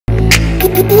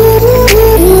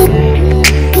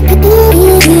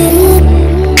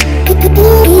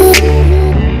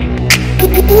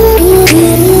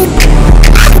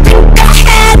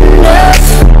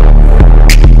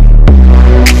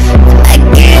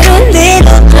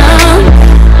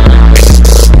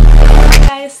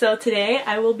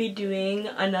today I will be doing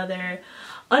another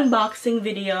unboxing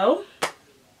video.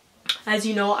 As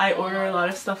you know, I order a lot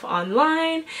of stuff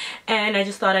online, and I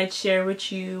just thought I'd share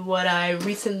with you what I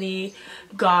recently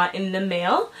got in the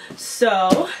mail.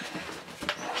 So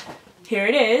here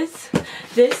it is.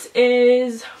 This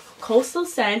is Coastal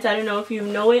Scents. I don't know if you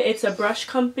know it. It's a brush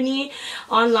company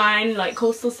online, like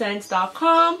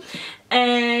coastalscents.com,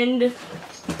 and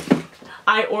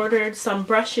I ordered some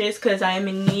brushes because I am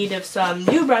in need of some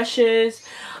new brushes.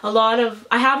 I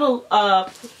have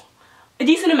a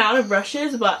decent amount of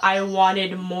brushes, but I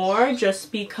wanted more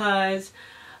just because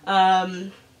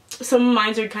some of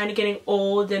mine are kind of getting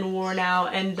old and worn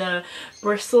out, and the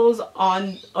bristles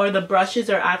on, or the brushes,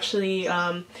 are actually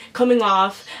coming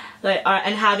off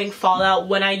and having fallout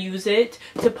when I use it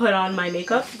to put on my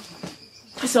makeup.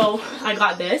 So I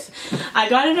got this. I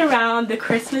got it around the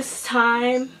Christmas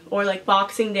time or like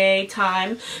Boxing Day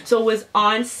time, so it was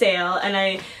on sale, and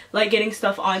I like getting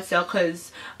stuff on sale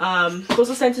because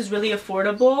Coastal Scents is really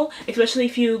affordable, especially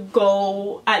if you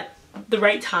go at the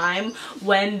right time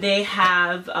when they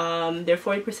have their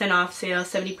 40% off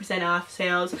sales, 70% off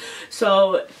sales.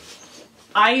 So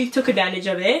I took advantage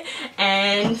of it,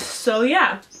 and so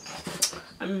yeah,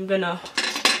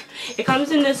 it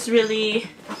comes in this really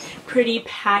pretty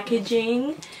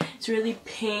packaging. It's really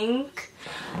pink,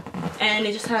 and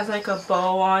it just has like a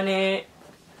bow on it. It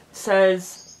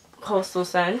says Coastal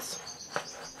Scents.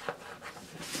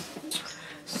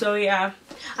 So yeah,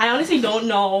 I honestly don't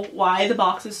know why the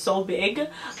box is so big.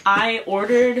 I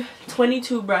ordered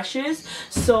 22 brushes,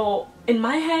 so in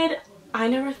my head I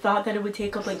never thought that it would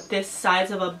take up like this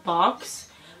size of a box.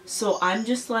 So I'm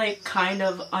just like kind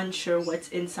of unsure what's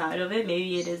inside of it.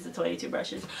 Maybe it is the 22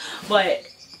 brushes, but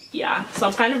yeah, so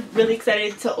I'm kind of really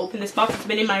excited to open this box. It's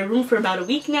been in my room for about a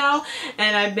week now,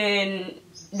 and I've been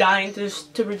dying to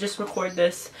just record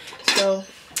this. So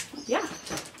yeah.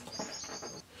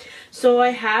 So I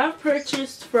have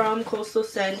purchased from Coastal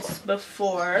Scents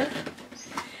before,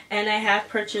 and I have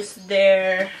purchased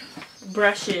their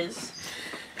brushes.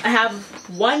 I have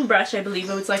one brush, I believe.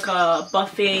 It was like a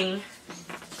buffing.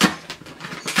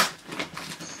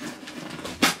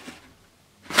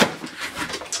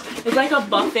 It's like a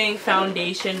buffing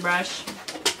foundation brush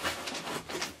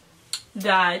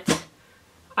that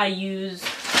I use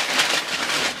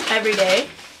every day.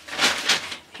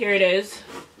 Here it is.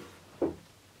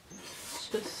 It's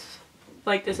just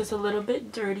like this. Is a little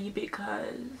bit dirty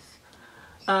because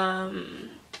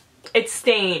it's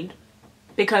stained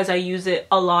because I use it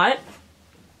a lot.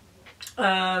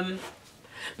 But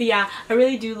yeah, I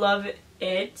really do love it.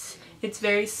 It's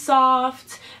very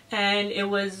soft, and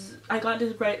I got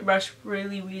this brush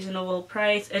really reasonable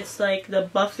price. It's like the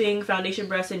buffing foundation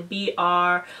brush in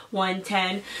BR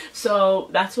 110, so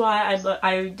that's why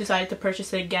I decided to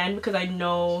purchase it again, because I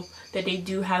know that they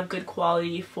do have good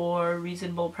quality for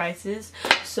reasonable prices.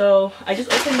 So I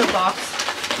just opened the box.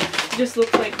 It just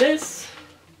looks like this.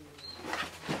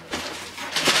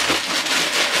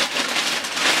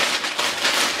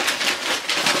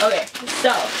 Okay,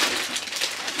 so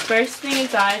first thing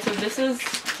inside, so this is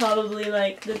probably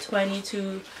like the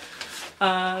 22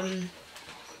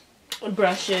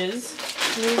 brushes.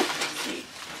 Let's see.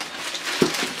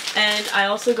 And I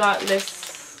also got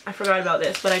this, I forgot about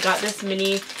this, but I got this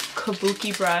mini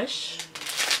kabuki brush.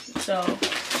 So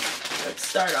let's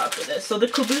start off with this. So the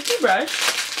kabuki brush,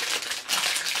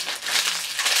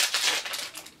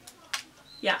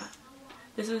 yeah,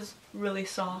 this is really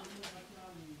soft.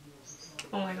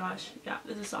 Oh my gosh, yeah,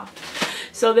 this is soft.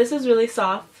 So this is really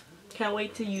soft. Can't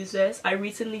wait to use this. I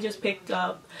recently just picked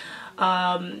up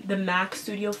the MAC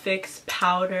Studio Fix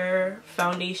powder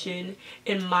foundation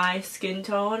in my skin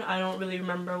tone. I don't really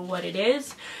remember what it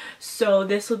is. So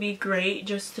this will be great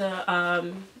just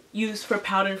to use for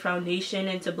powder and foundation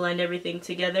and to blend everything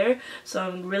together. So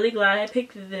I'm really glad I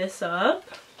picked this up.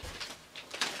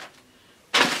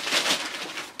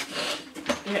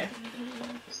 Okay.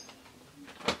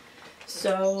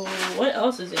 So what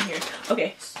else is in here?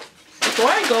 Okay, before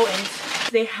I go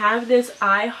in, they have this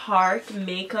I Heart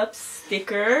makeup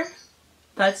sticker.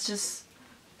 That's just,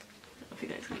 I don't know if you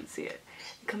guys can see it.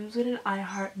 It comes with an I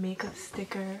Heart makeup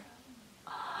sticker.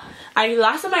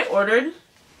 Last time I ordered,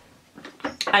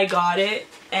 I got it,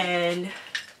 and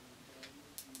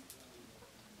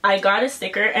I got a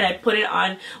sticker and I put it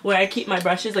on where I keep my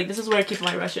brushes. Like, this is where I keep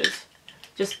my brushes,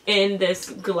 just in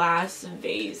this glass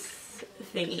vase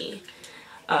thingy.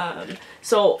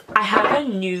 So I have a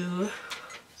new,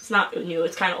 it's not new,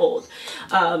 it's kind of old,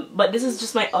 but this is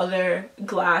just my other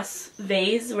glass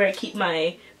vase where I keep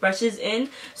my brushes in.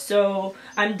 So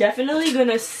I'm definitely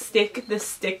gonna stick the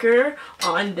sticker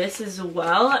on this as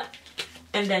well.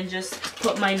 and then just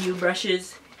put my new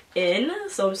brushes in.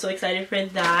 So I'm so excited for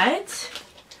that.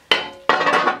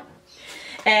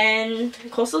 And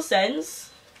Coastal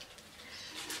Scents,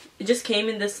 it just came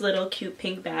in this little cute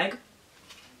pink bag.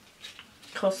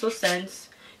 Coastal Scents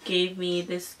gave me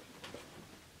this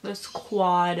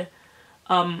quad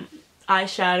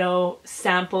eyeshadow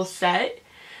sample set.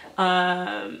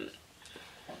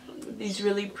 These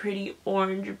really pretty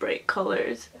orange bright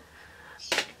colors.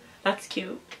 That's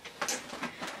cute.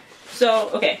 So,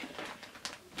 okay.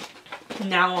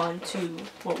 Now on to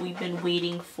what we've been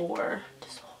waiting for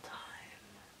this whole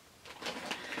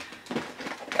time.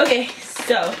 Okay,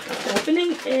 so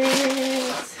opening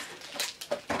it.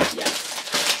 Yes.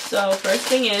 So first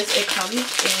thing is, it comes in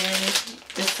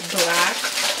this black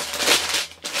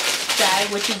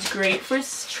bag, which is great for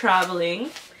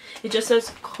traveling. It just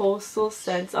says Coastal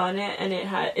Scents on it, and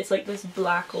it's like this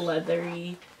black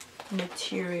leathery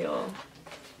material.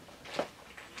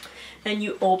 And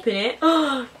you open it.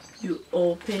 You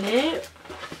open it,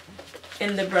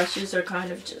 and the brushes are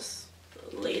kind of just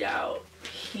laid out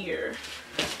here.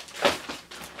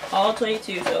 All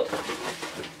 22. So,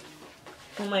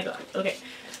 oh my god. Okay,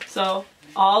 so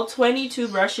all 22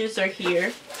 brushes are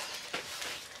here.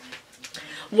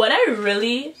 What I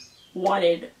really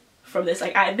wanted from this,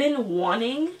 like, I've been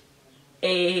wanting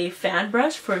a fan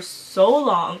brush for so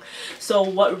long. So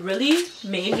what really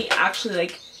made me actually,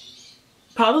 like,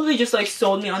 probably just like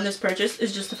sold me on this purchase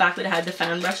is just the fact that it had the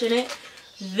fan brush in it.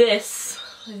 This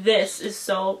is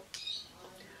so,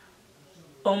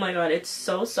 oh my god, it's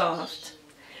so soft.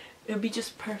 It would be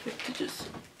just perfect to just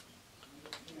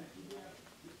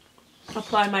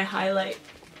apply my highlight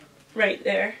right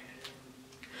there.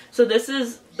 So this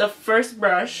is the first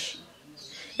brush.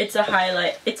 It's a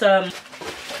highlight. It's I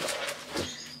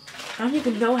don't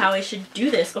even know how I should do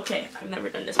this. Okay, I've never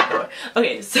done this before.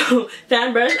 Okay, so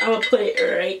fan brush, I'm gonna put it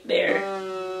right there.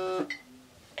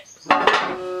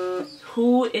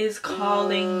 Who is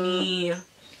calling me?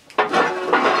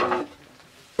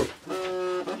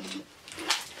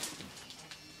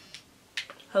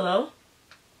 Hello?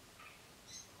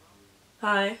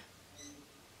 Hi.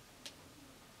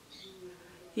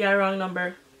 Yeah, wrong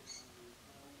number.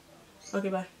 Okay,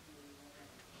 bye.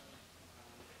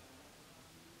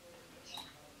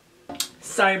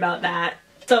 Sorry about that.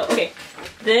 So, okay,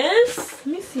 this,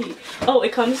 let me see. Oh,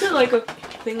 it comes with like a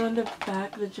thing on the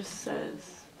back that just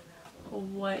says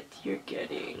what you're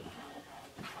getting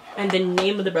and the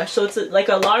name of the brush. So it's like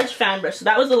a large fan brush. So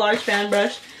that was a large fan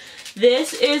brush.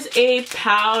 This is a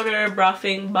powder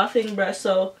buffing brush.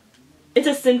 So it's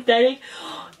a synthetic.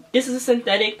 This is a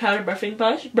synthetic powder buffing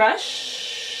brush.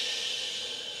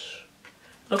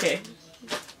 Okay.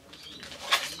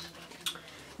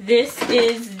 This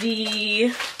is the,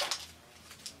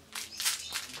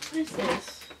 what is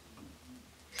this?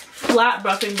 Flat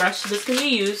buffing brush. So this can be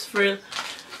used for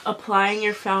applying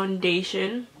your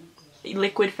foundation,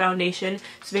 liquid foundation.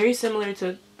 It's very similar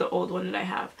to the old one that I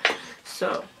have.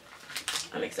 So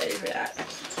I'm excited for that.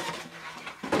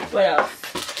 What else?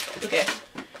 Okay.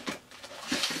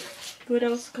 What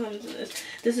else comes in this?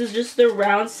 This is just the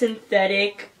round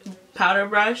synthetic powder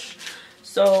brush.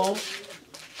 So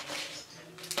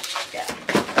yeah.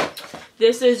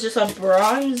 This is just a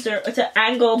bronzer. It's an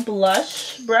angle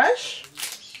blush brush.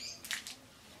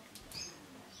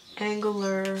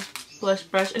 Angular blush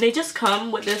brush. And they just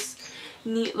come with this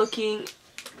neat looking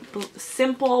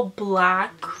simple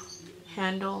black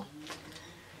handle.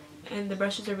 And the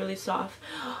brushes are really soft.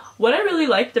 What I really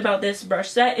liked about this brush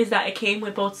set is that it came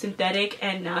with both synthetic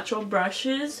and natural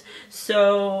brushes.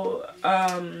 So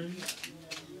I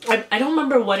don't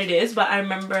remember what it is, but I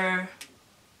remember,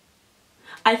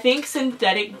 I think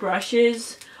synthetic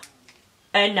brushes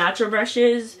and natural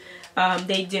brushes,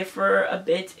 they differ a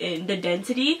bit in the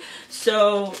density.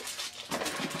 So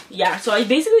yeah, so I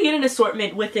basically get an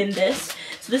assortment within this.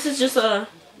 So this is just a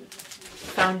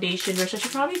foundation brush. I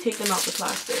should probably take them out the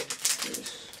plastic.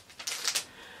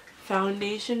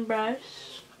 Foundation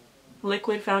brush,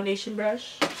 liquid foundation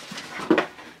brush.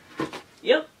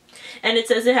 Yep. And it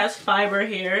says it has fiber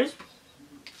hairs.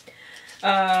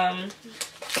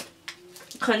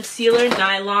 Concealer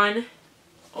nylon.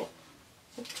 Oh.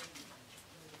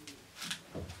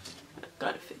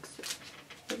 Gotta fix it.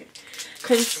 Okay.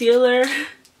 Concealer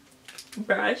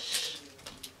brush.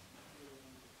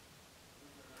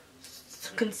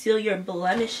 Conceal your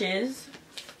blemishes.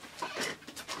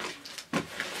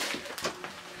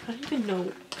 I don't even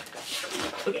know.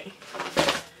 Okay.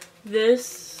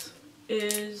 This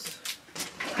is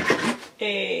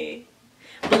a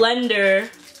blending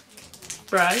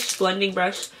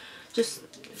brush, just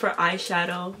for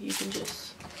eyeshadow. You can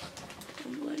just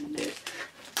blend it.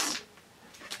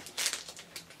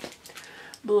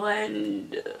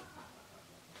 blend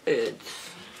it.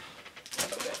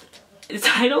 The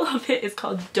title of it is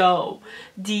called Doe,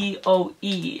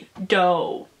 D-O-E,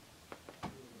 Doe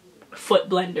foot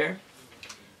blender.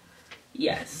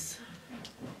 Yes.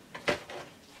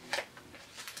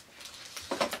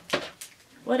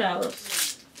 What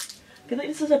else? I feel like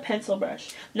this is a pencil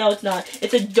brush. No, it's not.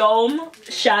 It's a dome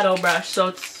shadow brush, so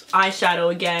it's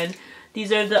eyeshadow again.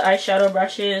 These are the eyeshadow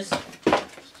brushes.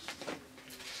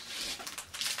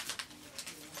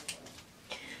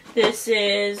 This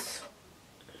is,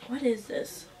 what is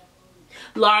this?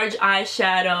 Large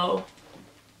eyeshadow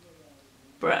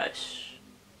brush.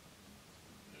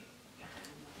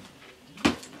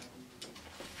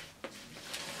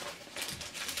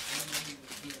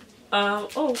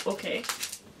 Oh, okay.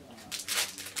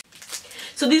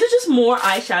 So these are just more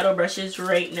eyeshadow brushes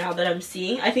right now that I'm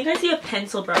seeing. I think I see a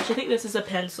pencil brush. I think this is a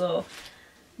pencil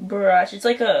brush. It's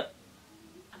like a,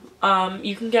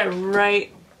 you can get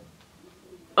right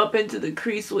up into the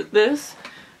crease with this.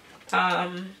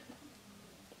 And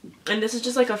this is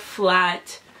just like a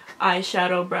flat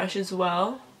eyeshadow brush as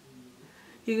well.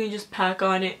 You can just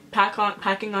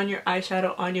packing on your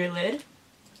eyeshadow on your lid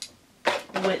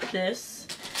with this.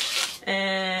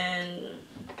 And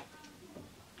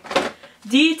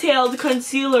detailed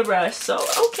concealer brush. So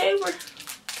okay,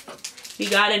 we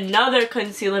got another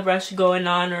concealer brush going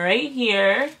on right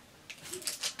here.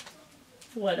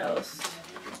 What else?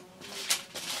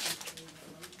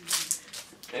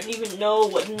 I don't even know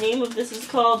what the name of this is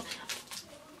called.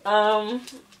 I'm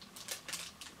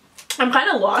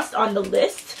kind of lost on the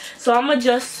list, so I'm gonna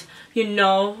just, you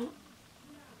know,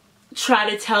 try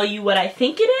to tell you what I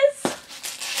think it is.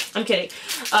 I'm kidding.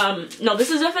 No,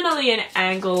 this is definitely an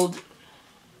angled.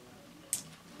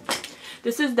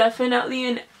 This is definitely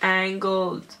an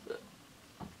angled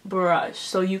brush,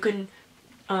 so you can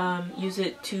use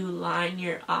it to line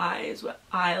your eyes with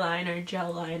eyeliner,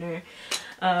 gel liner.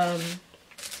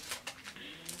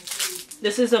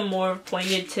 This is a more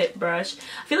pointed tip brush.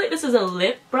 I feel like this is a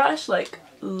lip brush, like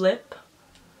lipsticks.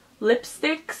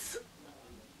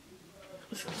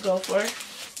 Let's go for it.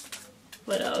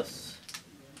 What else?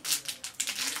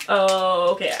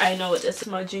 Oh, okay, I know what this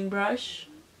smudging brush.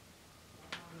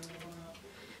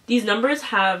 These brushes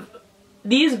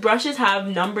have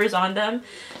numbers on them,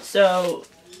 so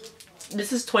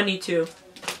this is 22.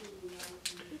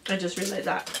 I just realized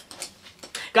that.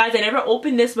 Guys, I never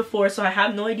opened this before, so I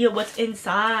have no idea what's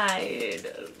inside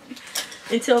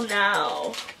until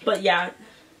now. But yeah.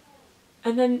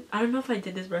 And then, I don't know if I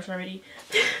did this brush already.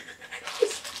 I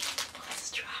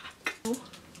lost track.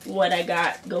 What I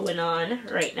got going on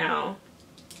right now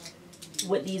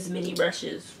with these mini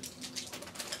brushes.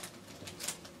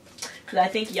 Because I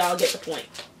think y'all get the point.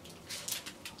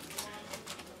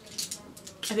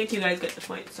 I think you guys get the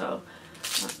point, so.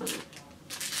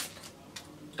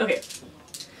 Okay.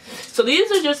 So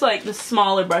these are just like the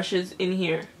smaller brushes in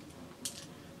here.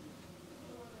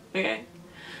 Okay.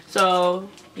 So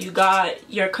you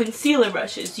got your concealer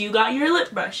brushes, you got your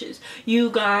lip brushes, you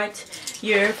got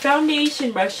your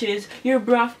foundation brushes, your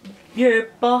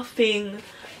buffing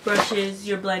brushes,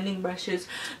 your blending brushes.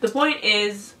 The point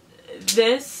is,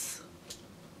 this,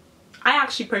 I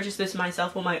actually purchased this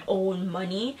myself with my own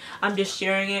money. I'm just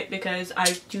sharing it because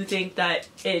I do think that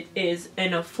it is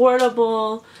an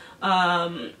affordable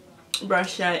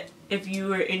brush that if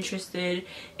you are interested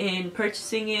in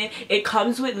purchasing it, it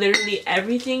comes with literally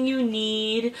everything you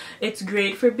need. It's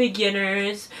great for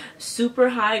beginners, super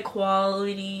high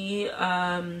quality,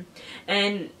 and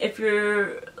if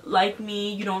you're like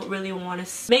me, you don't really want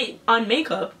to make on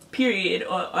makeup period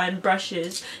or on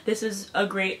brushes, this is a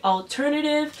great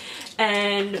alternative.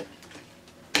 And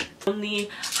only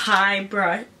high-end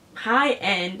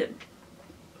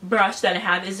brush that I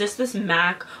have is just this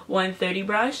MAC 130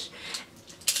 brush.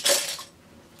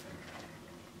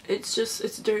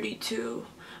 It's dirty too,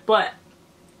 but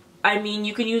I mean,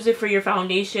 you can use it for your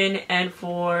foundation and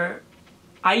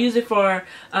I use it for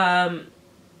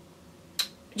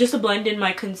just to blend in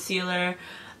my concealer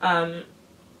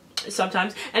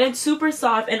sometimes, and it's super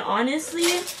soft. And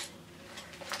honestly,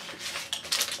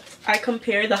 I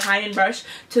compare the high-end brush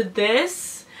to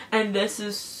this, and this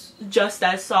is just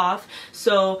as soft.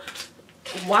 So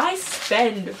why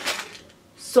spend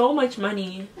so much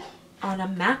money on a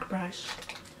MAC brush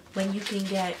when you can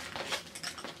get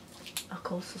a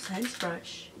Coastal Scents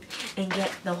brush and get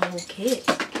the whole kit?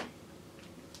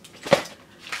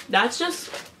 That's just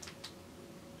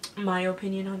my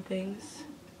opinion on things.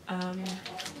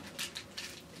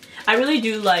 I really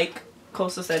do like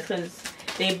Coastal Scents because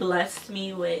they blessed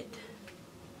me with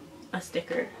a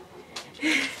sticker.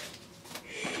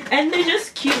 and they're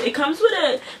just cute. It comes with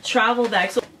a travel bag.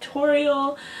 So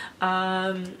tutorial,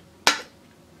 comment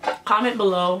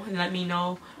below and let me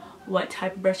know what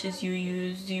type of brushes you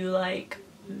use. Do you like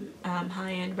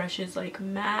high-end brushes like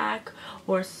MAC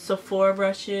or Sephora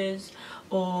brushes,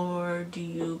 or do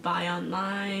you buy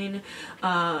online?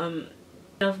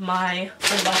 Of my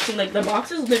unboxing, like the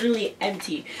box is literally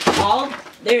empty. All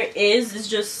there is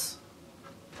just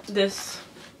this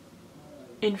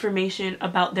information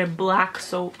about their black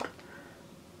soap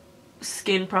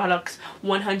skin products,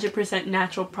 100%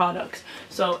 natural products.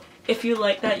 So if you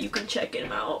like that, you can check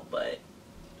them out. But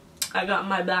I got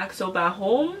my black soap at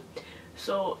home,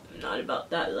 so I'm not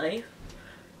about that life.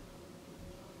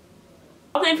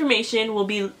 All the information will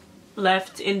be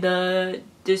left in the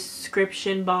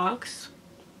description box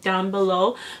down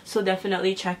below, so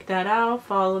definitely check that out.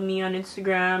 Follow me on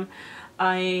Instagram.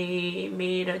 I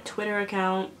made a Twitter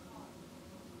account,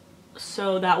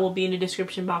 so that will be in the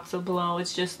description box below.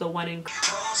 It's just the one and